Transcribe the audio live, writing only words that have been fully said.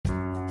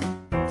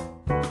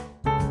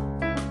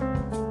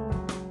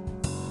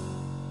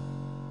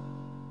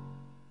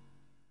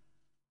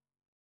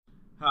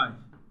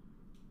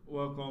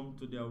Welcome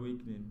to the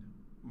Awakening.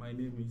 My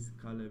name is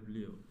Caleb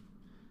Leo.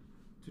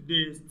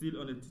 Today, still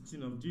on the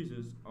teaching of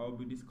Jesus, I'll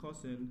be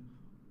discussing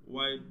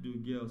why do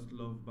girls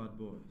love bad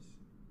boys?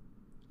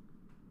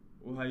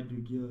 Why do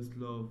girls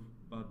love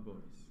bad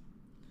boys?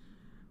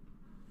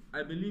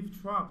 I believe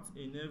trapped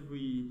in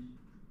every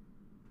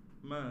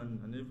man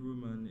and every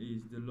woman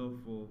is the love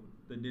for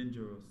the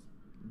dangerous,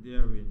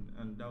 daring,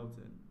 and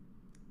doubting.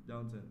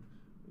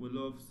 We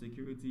love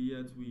security,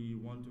 yet we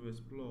want to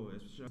explore,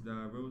 especially that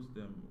arouse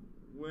them.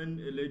 When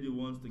a lady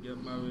wants to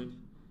get married,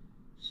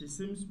 she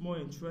seems more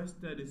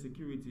interested in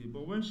security,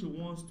 but when she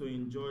wants to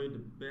enjoy the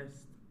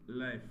best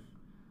life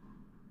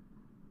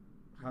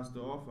has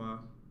to offer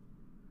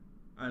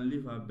and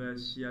live her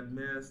best, she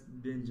admires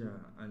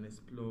danger and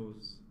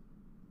explores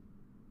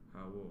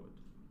her world.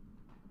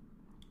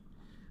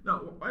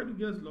 Now, why do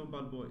girls love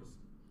bad boys?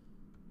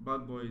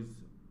 Bad boys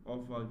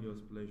offer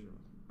girls pleasure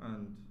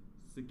and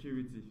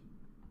security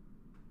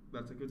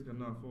that security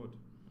cannot afford.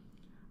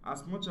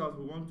 As much as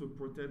we want to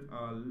protect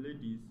our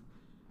ladies,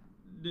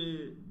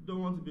 they don't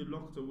want to be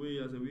locked away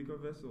as a weaker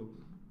vessel.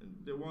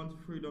 They want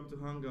freedom to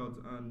hang out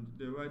and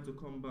the right to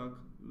come back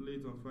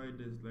late on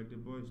Fridays like the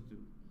boys do.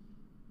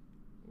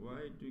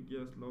 Why do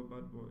girls love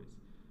bad boys?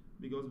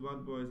 Because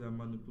bad boys are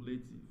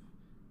manipulative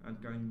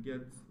and can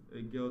get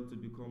a girl to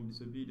become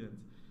disobedient.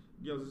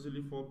 Girls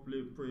usually fall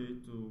prey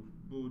to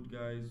bold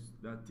guys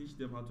that teach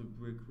them how to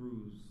break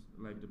rules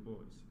like the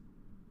boys.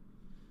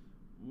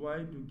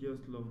 Why do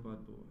girls love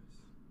bad boys?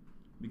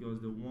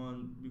 Because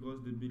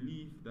they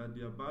believe that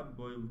their bad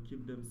boy will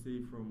keep them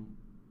safe from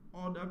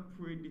other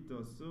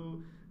predators.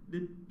 So they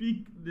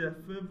pick their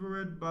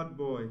favorite bad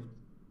boy.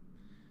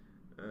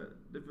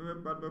 The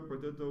favorite bad boy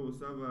predator will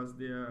serve as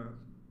their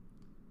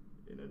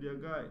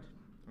guide,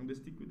 and they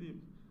stick with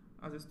him.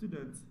 As a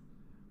student,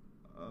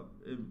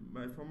 in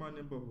my former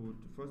neighborhood,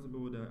 the first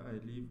neighborhood that I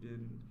lived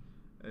in,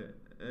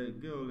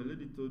 a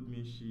lady told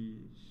me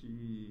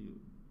she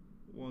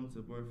wants a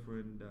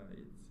boyfriend that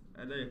is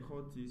either a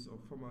cultist or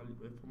former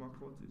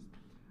cultist.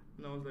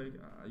 And I was like,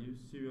 are you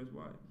serious?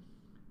 Why?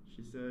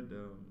 She said,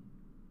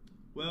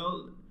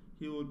 well,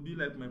 he would be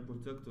like my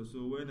protector,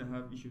 so when I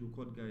have issues with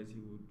court guys,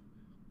 he would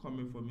come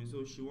in for me.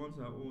 So she wants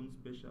her own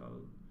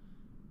special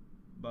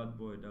bad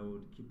boy that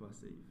would keep her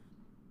safe.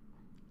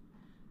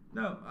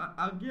 Now,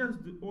 are girls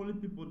the only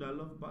people that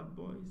love bad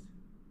boys?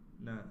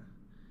 Nah.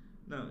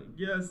 Now,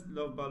 girls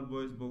love bad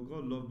boys, but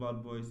God loves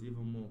bad boys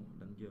even more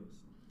than girls.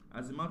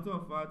 As a matter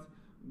of fact,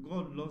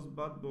 God loves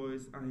bad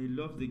boys and He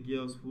loves the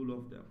girls who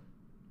love them.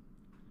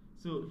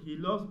 So He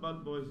loves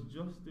bad boys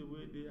just the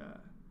way they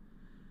are.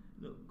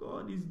 No,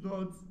 God is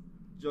not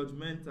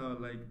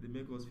judgmental like they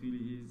make us feel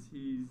He is.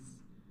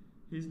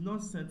 He's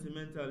not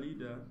sentimental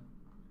either.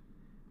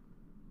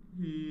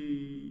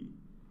 He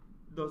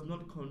does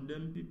not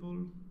condemn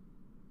people.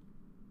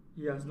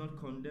 He has not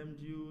condemned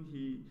you.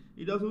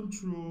 He doesn't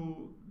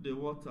throw the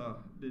water,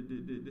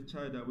 the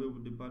child away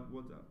with the bad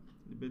water,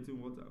 the betting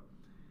water.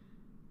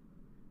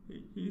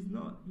 He's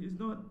not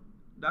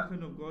that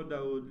kind of God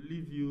that would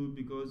leave you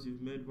because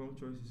you've made wrong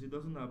choices. He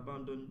doesn't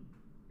abandon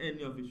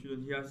any of His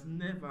children. He has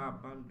never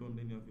abandoned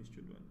any of His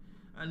children.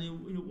 And he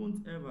won't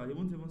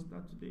even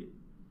start today.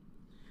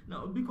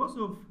 Now, because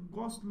of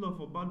God's love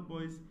for bad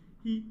boys,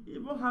 He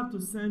even had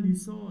to send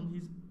His Son,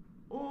 His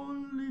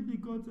only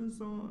begotten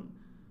Son,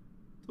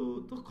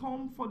 to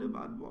come for the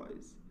bad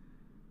boys.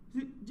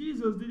 See,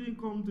 Jesus didn't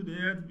come to the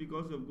earth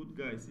because of good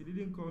guys. He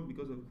didn't come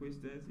because of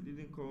Christians. He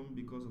didn't come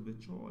because of the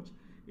church.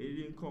 He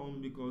didn't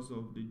come because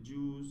of the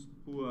Jews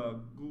who are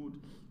good.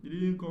 He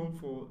didn't come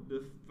for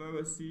the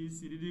Pharisees.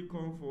 He didn't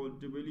come for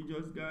the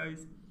religious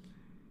guys.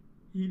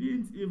 He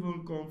didn't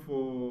even come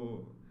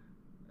for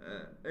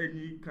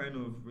any kind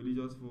of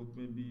religious folk,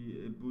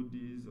 maybe a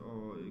Buddhist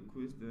or a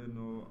Christian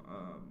or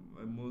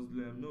a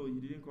Muslim. No,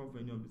 He didn't come for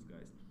any of these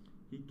guys.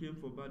 He came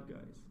for bad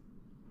guys.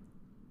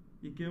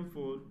 He came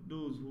for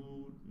those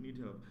who need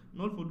help,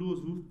 not for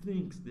those who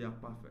think they are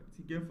perfect.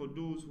 He came for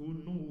those who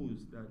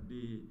knows that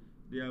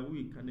they are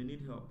weak and they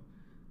need help.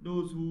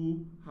 Those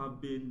who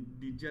have been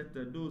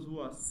dejected, those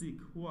who are sick,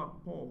 who are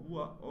poor, who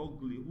are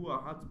ugly, who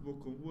are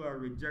heartbroken, who are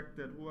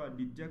rejected, who are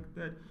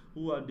dejected,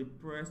 who are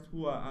depressed,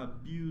 who are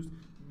abused,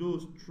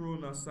 those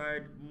thrown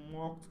aside,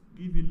 mocked,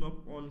 given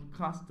up on,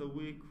 cast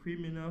away,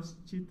 criminals,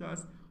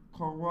 cheaters,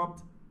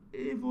 corrupt,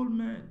 evil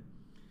men.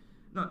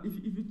 Now, if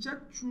you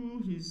check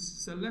through His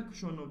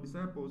selection of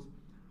disciples,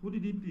 who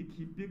did He pick?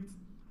 He picked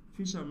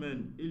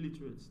fishermen,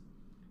 illiterates.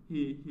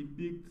 He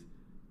picked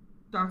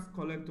tax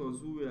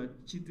collectors who were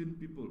cheating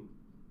people,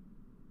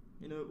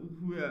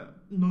 who were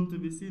known to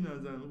be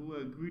sinners and who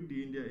were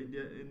greedy in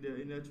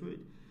their trade.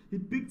 He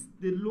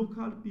picked the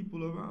local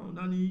people around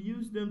and He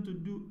used them to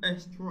do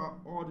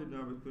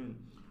extraordinary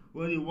things.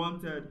 When He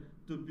wanted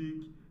to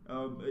pick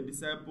a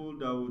disciple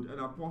an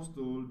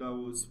apostle that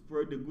would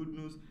spread the good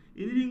news,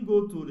 He didn't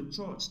go to the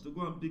church to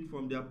go and pick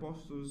from the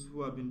apostles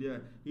who have been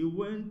there. He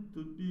went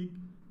to pick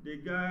the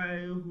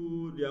guy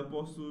who the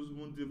apostles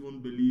won't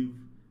even believe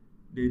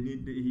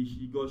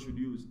God should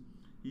use.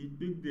 He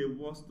picked the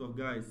worst of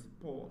guys,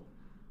 Paul.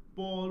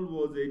 Paul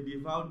was a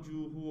devout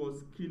Jew who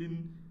was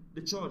killing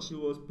the church. He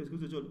was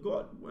persecuting the church.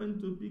 God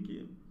went to pick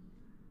him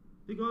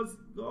because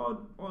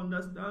God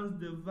understands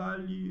the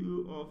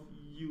value of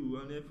you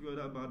and every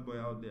other bad boy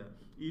out there.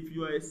 If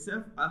you are a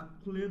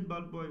self-acclaimed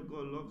bad boy,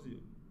 God loves you.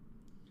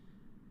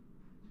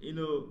 You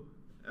know,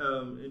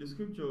 in the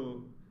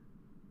scripture,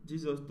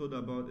 Jesus told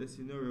about a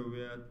scenario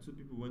where two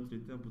people went to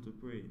the temple to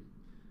pray.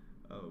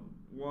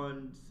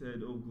 One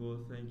said, "Oh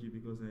God, thank you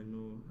because I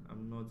know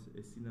I'm not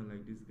a sinner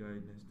like this guy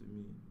next to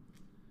me.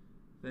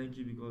 Thank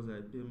you because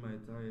I pay my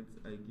tithe,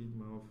 I give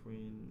my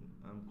offering,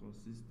 I'm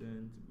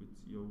consistent with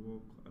your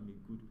work, I'm a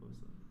good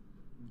person.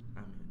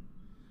 Amen."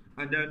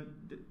 And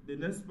then the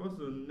next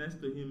person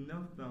next to him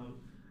knelt down,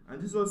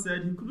 and Jesus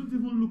said he couldn't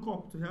even look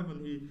up to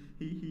heaven.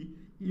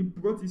 He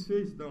brought his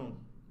face down,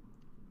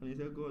 and he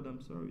said, "God,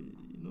 I'm sorry.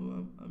 You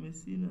know, I'm a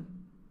sinner.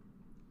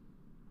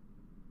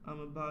 I'm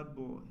a bad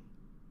boy."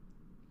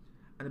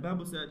 And the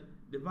Bible said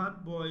the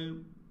bad boy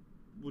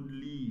would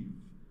leave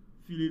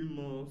feeling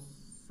more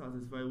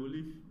satisfied, would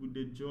live with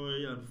the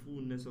joy and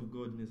fullness of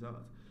God in his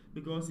heart,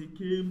 because he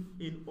came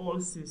in all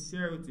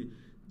sincerity.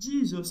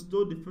 Jesus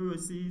told the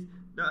Pharisees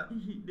that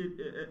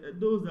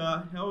those that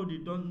are healthy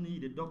don't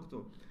need a doctor.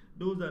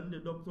 Those that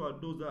need a doctor are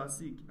those that are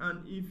sick.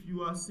 And if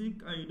you are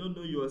sick and you don't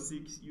know you are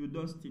sick, you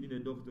don't still need a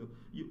doctor.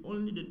 You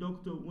only need a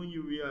doctor when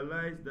you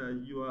realize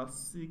that you are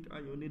sick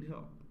and you need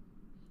help.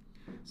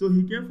 So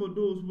he came for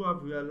those who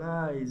have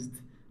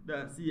realized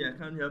that, see, I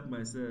can't help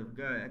myself.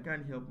 Guy, I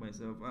can't help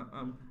myself.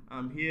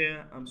 I'm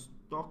here, I'm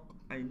stuck,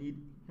 I need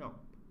help.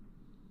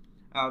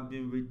 I've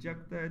been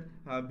rejected,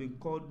 I've been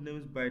called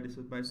names by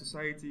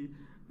society.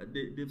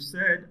 They've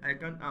said I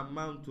can't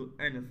amount to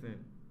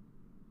anything.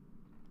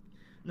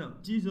 Now,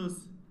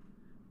 Jesus,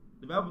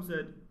 the Bible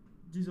said,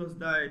 Jesus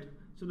died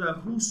so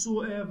that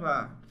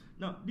whosoever,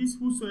 now this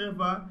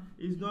whosoever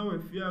is not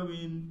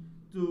referring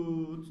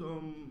to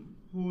some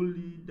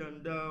holy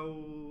than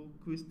thou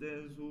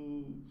Christians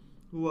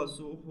who are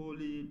so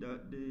holy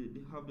that they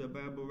have their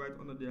Bible right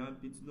under their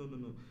armpits. No.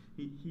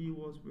 He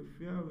was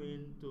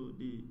referring to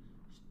the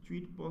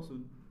street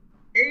person,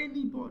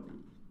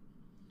 anybody,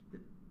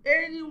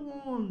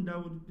 anyone that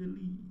would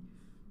believe.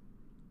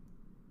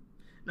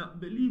 Now,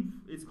 belief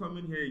is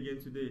coming here again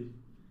today.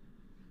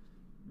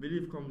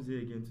 Belief comes here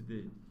again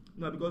today.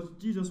 Now, because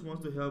Jesus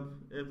wants to help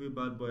every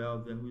bad boy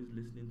out there who is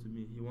listening to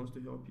me. He wants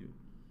to help you.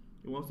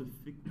 He wants to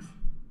fix.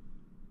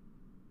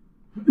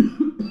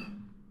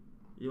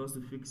 He wants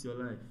to fix your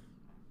life.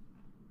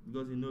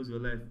 Because he knows your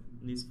life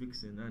needs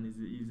fixing, and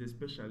he's a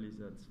specialist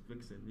at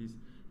fixing.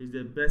 He's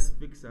the best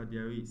fixer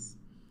there is.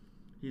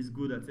 He's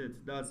good at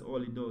it. That's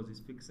all he does, is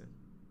fixing.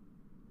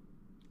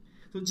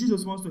 So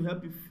Jesus wants to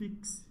help you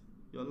fix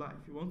your life.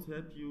 He wants to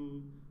help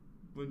you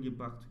bring it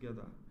back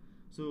together.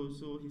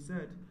 So he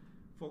said,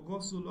 "For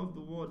God so loved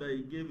the world that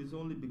he gave his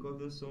only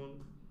begotten Son,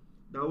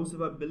 that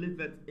whosoever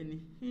believeth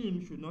in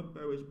him should not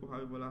perish but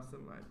have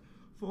everlasting life.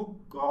 For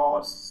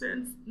God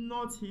sent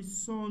not his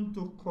Son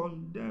to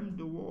condemn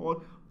the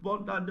world,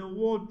 but that the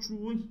world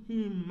through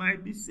him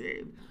might be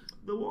saved."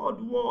 The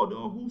word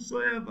or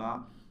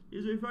whosoever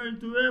is referring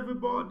to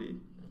everybody.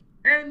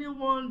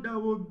 Anyone that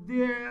will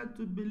dare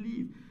to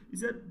believe. He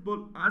said,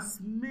 "But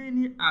as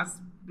many as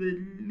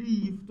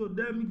believe, to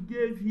them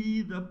gave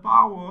he the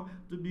power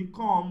to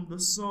become the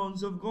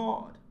sons of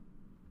God."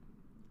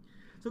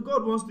 So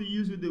God wants to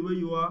use you the way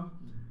you are.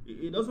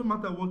 It doesn't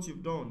matter what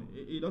you've done.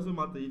 It doesn't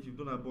matter if you've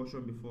done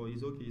abortion before.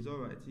 It's okay. It's all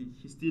right.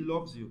 He still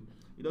loves you.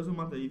 It doesn't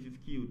matter if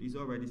you've killed. It's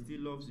all right. He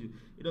still loves you.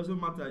 It doesn't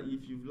matter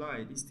if you've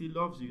lied. He still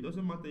loves you. It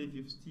doesn't matter if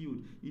you've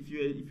stolen. If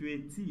you're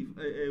a thief,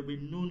 a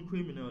renowned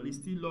criminal, he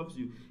still loves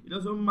you. It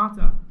doesn't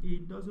matter.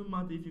 It doesn't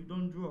matter if you've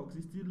done drugs.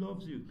 He still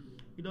loves you.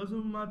 It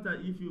doesn't matter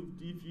if you're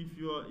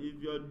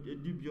a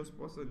dubious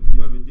person,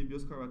 you have a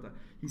dubious character,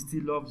 he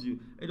still loves you.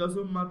 It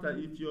doesn't matter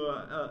if you're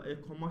a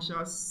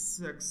commercial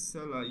sex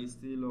seller, he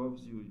still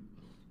loves you.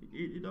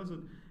 It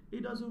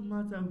doesn't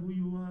matter who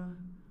you are.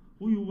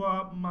 Who you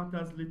are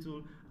matters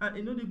little. And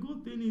you know the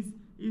good thing is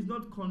he's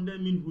not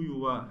condemning who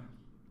you are.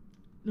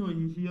 No,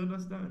 he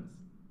understands.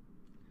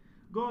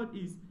 God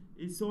is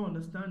so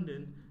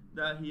understanding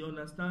that he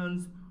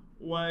understands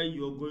why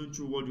you're going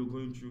through what you're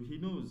going through. He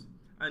knows.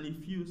 And he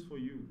feels for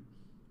you.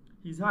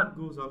 His heart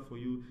goes out for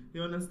you. He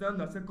understands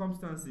that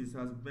circumstances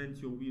has bent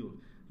your will.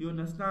 He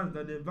understands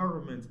that the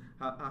environment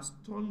has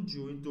turned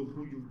you into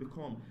who you've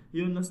become.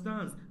 He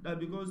understands that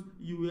because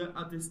you were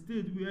at a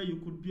state where you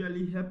could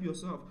barely help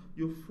yourself,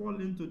 you fall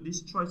into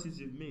these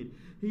choices you've made.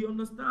 He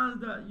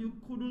understands that you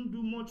couldn't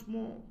do much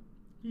more.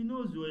 He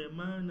knows you're a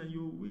man and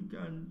you're weak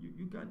and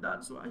you can.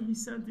 That's why he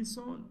sent his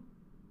Son.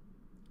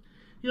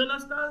 He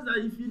understands that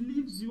if he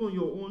leaves you on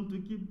your own to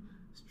keep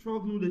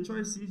struggling with the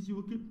choices, you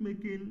will keep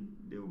making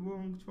the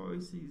wrong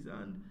choices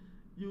and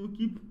you will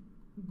keep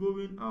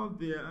going out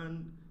there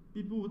and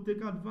people will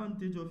take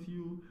advantage of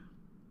you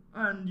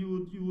and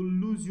you will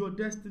lose your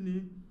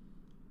destiny.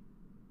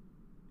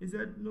 He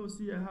said, "No,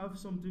 see, I have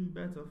something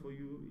better for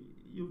you.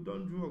 You've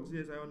done drugs.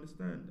 Yes, I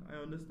understand. I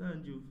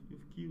understand you've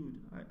killed.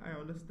 I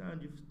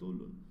understand you've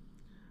stolen.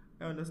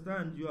 I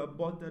understand you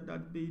aborted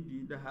that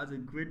baby that has a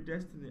great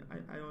destiny.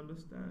 I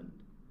understand.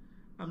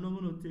 I'm not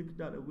going to take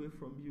that away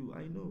from you.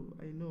 I know,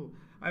 I know.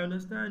 I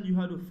understand you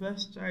had a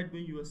first child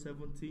when you were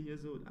 17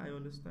 years old. I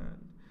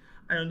understand.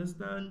 I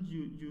understand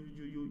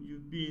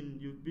you've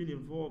been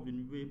involved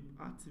in rape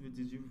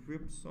activities. You've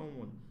raped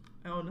someone.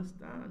 I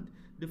understand.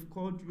 They've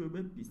called you a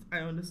rapist. I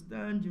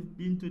understand you've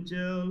been to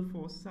jail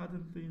for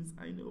certain things.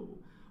 I know.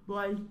 But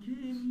I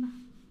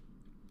came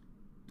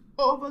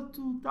over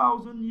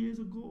 2,000 years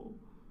ago,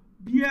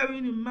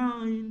 bearing in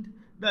mind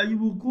that you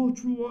will go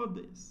through all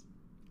this.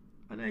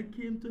 And I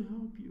came to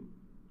help you.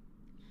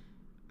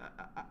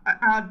 I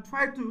had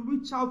tried to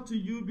reach out to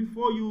you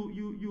before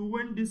you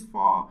went this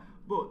far,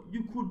 but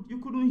you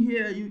couldn't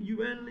hear. You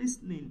weren't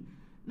listening.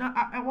 Now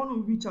I want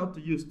to reach out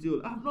to you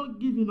still. I've not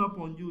given up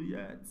on you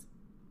yet.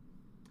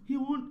 He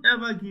won't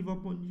ever give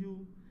up on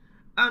you.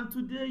 And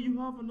today you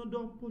have another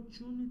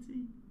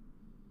opportunity.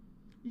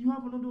 You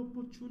have another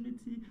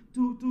opportunity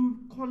to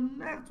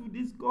connect with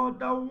this God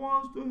that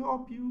wants to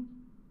help you.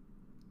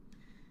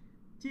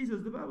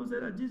 Jesus, the Bible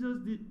said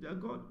that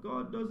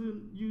God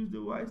doesn't use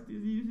the wise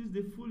things, he uses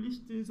the foolish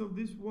things of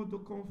this world to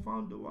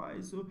confound the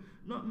wise. So,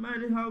 not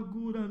minding how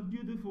good and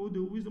beautiful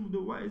the wisdom of the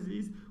wise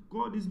is,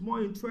 God is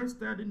more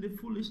interested in the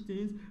foolish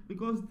things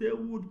because they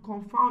would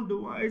confound the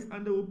wise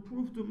and they will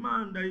prove to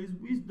man that his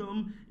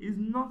wisdom is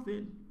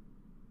nothing.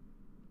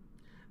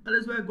 And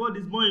that's why God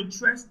is more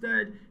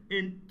interested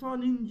in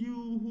turning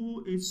you,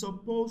 who is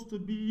supposed to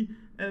be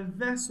a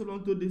vessel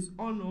unto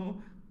dishonor,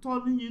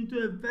 turning you into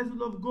a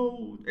vessel of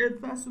gold, a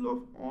vessel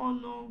of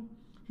honor.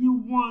 He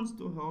wants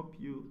to help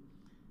you.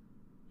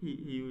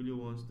 He really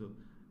wants to.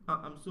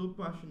 I'm so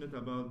passionate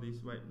about this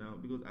right now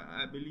because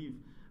I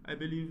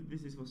believe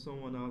this is for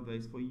someone out there.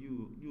 It's for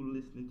you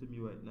listening to me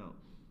right now.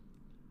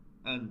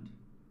 And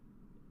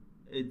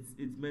it's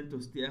meant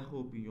to stir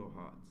hope in your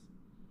heart.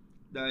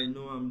 That I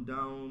know I'm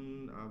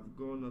down, I've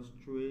gone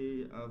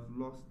astray, I've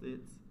lost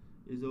it.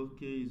 It's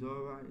okay, it's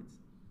alright.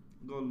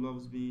 God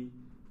loves me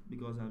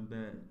because I'm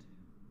bad.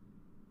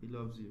 He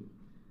loves you.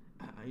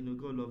 I know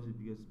God loves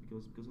you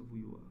because of who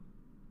you are.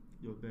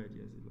 You're bad,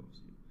 yes, He loves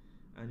you.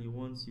 And He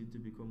wants you to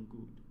become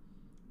good.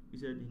 He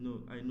said,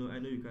 I know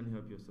you can't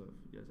help yourself.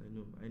 Yes, I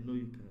know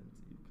you can't.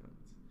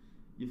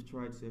 You've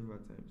tried several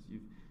times.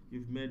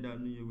 You've made that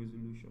New Year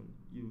resolution.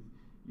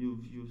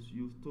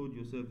 You've told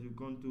yourself, you've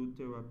gone through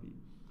therapy.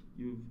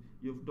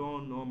 You've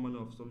done all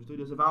manner of stuff. You told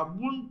yourself, I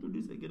won't do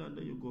this again, and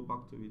then you go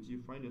back to it.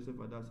 You find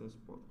yourself at that same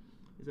spot.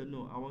 He said,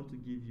 no, I want to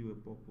give you a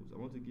purpose. I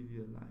want to give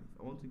you a life.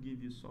 I want to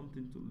give you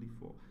something to live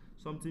for.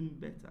 Something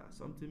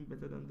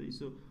better than this.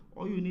 So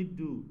all you need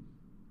to do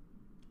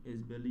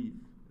is believe.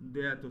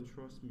 Dare to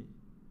trust me.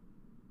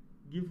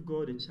 Give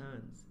God a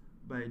chance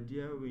by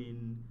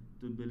daring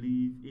to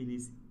believe in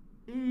His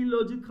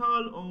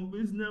illogical,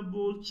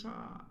 unreasonable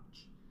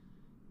charge.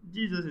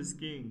 Jesus is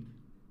King.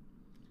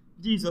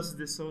 Jesus is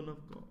the Son of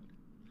God.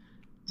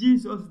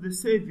 Jesus is the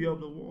Savior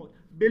of the world.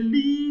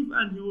 Believe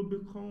and He will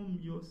become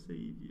your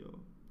Savior.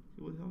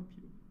 He will help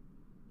you.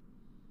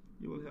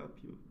 He will help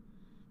you.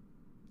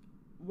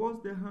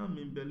 What's the harm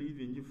in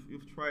believing?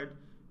 You've tried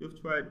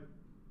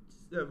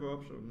several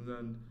options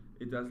and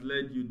it has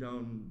led you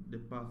down the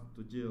path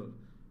to jail.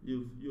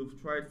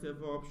 You've tried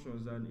several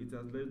options and it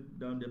has led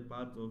down the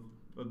path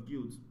of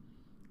guilt.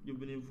 You've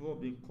been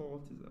involved in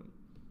cultism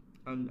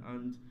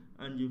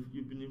and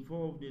you've been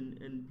involved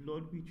in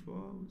blood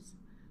rituals.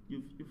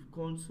 You've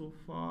gone so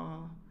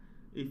far,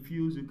 it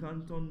feels you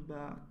can't turn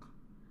back.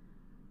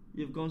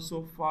 You've gone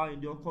so far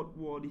in the occult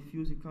world, it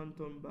feels you can't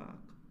turn back.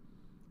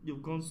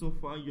 You've gone so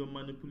far in your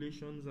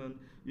manipulations and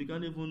you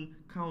can't even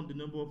count the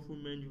number of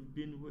women you've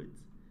been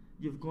with.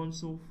 You've gone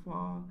so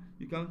far,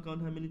 you can't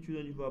count how many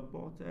children you've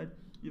aborted.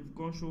 You've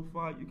gone so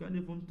far, you can't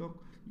even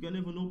talk, you can't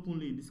even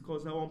openly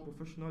discuss how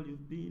unprofessional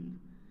you've been.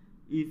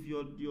 If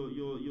your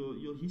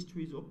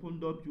history is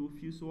opened up, you will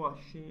feel so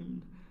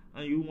ashamed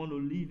and you want to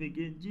live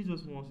again.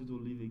 Jesus wants you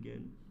to live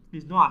again.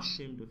 He's not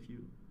ashamed of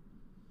you.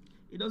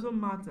 It doesn't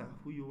matter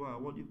who you are,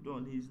 what you've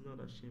done, He's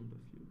not ashamed of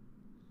you.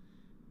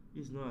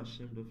 He's not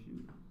ashamed of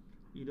you.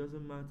 It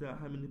doesn't matter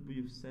how many people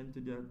you've sent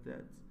to their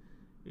death.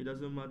 It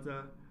doesn't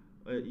matter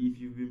if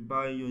you've been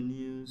buying your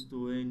news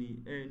to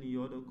any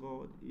other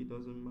God. It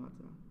doesn't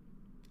matter.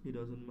 It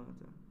doesn't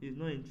matter. He's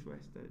not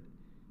interested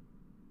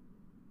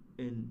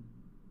in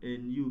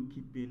you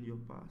keeping your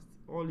past.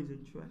 All He's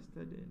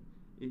interested in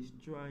is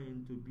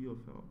trying to be of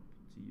help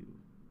to you.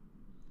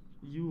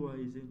 You are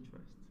His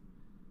interest.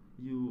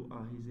 You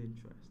are His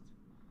interest.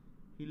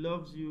 He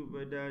loves you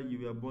whether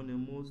you were born a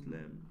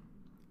Muslim,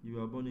 you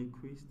were born a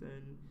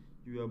Christian,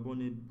 you were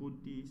born a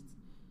Buddhist,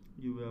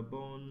 you were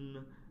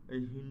born a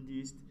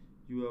Hinduist,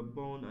 you were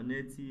born an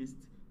atheist,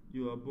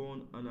 you were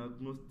born an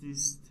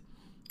agnostic,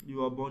 you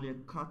were born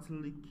a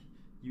Catholic,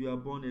 you were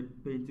born a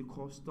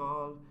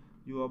Pentecostal,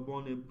 you were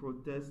born a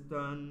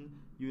Protestant,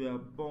 you were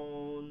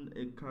born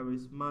a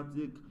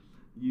charismatic,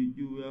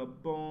 you were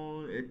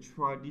born a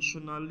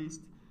traditionalist.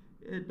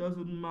 It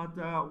doesn't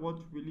matter what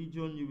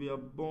religion you were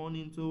born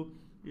into.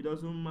 It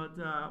doesn't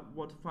matter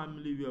what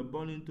family you were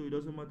born into. It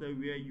doesn't matter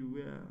where you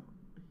were.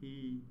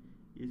 He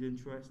is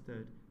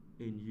interested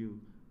in you,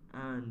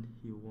 and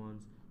He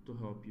wants to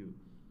help you.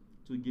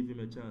 To give Him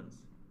a chance.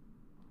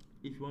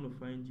 If you want to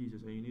find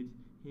Jesus and you need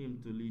Him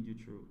to lead you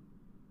through,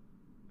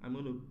 I'm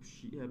going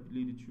to help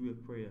lead you through a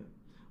prayer.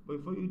 But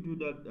before you do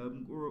that,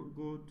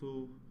 go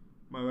to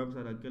my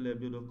website at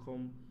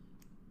kelebio.com,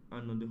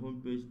 and on the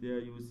homepage there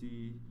you will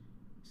see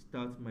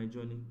Start My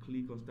Journey.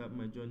 Click on Start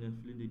My Journey and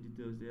fill in the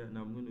details there, and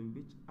I'm going to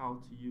reach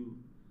out to you,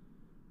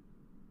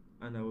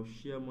 and I will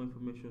share more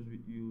information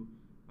with you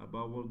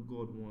about what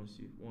God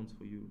wants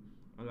for you,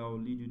 and I will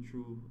lead you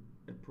through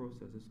a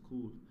process, a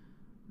school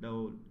that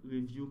will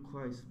reveal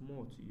Christ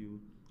more to you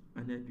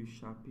and help you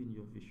sharpen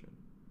your vision.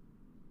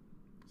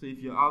 So if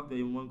you're out there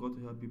and want God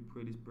to help you,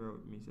 pray this prayer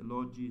with me. Say,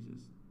 Lord Jesus,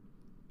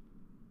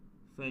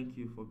 thank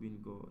you for being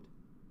God.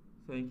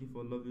 Thank you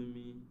for loving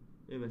me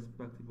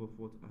irrespective of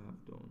what I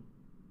have done.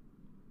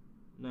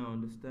 Now I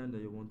understand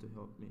that you want to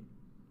help me.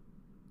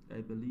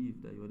 I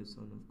believe that you are the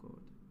Son of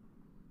God.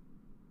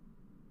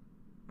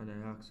 And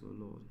I ask you,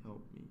 Lord,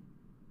 help me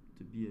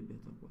to be a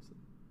better person.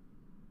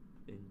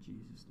 In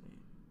Jesus' name.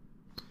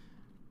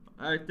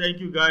 Alright, thank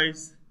you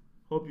guys.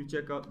 Hope you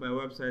check out my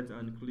website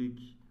and click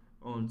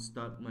on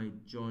Start My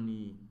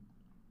Journey.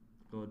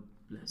 God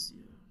bless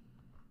you.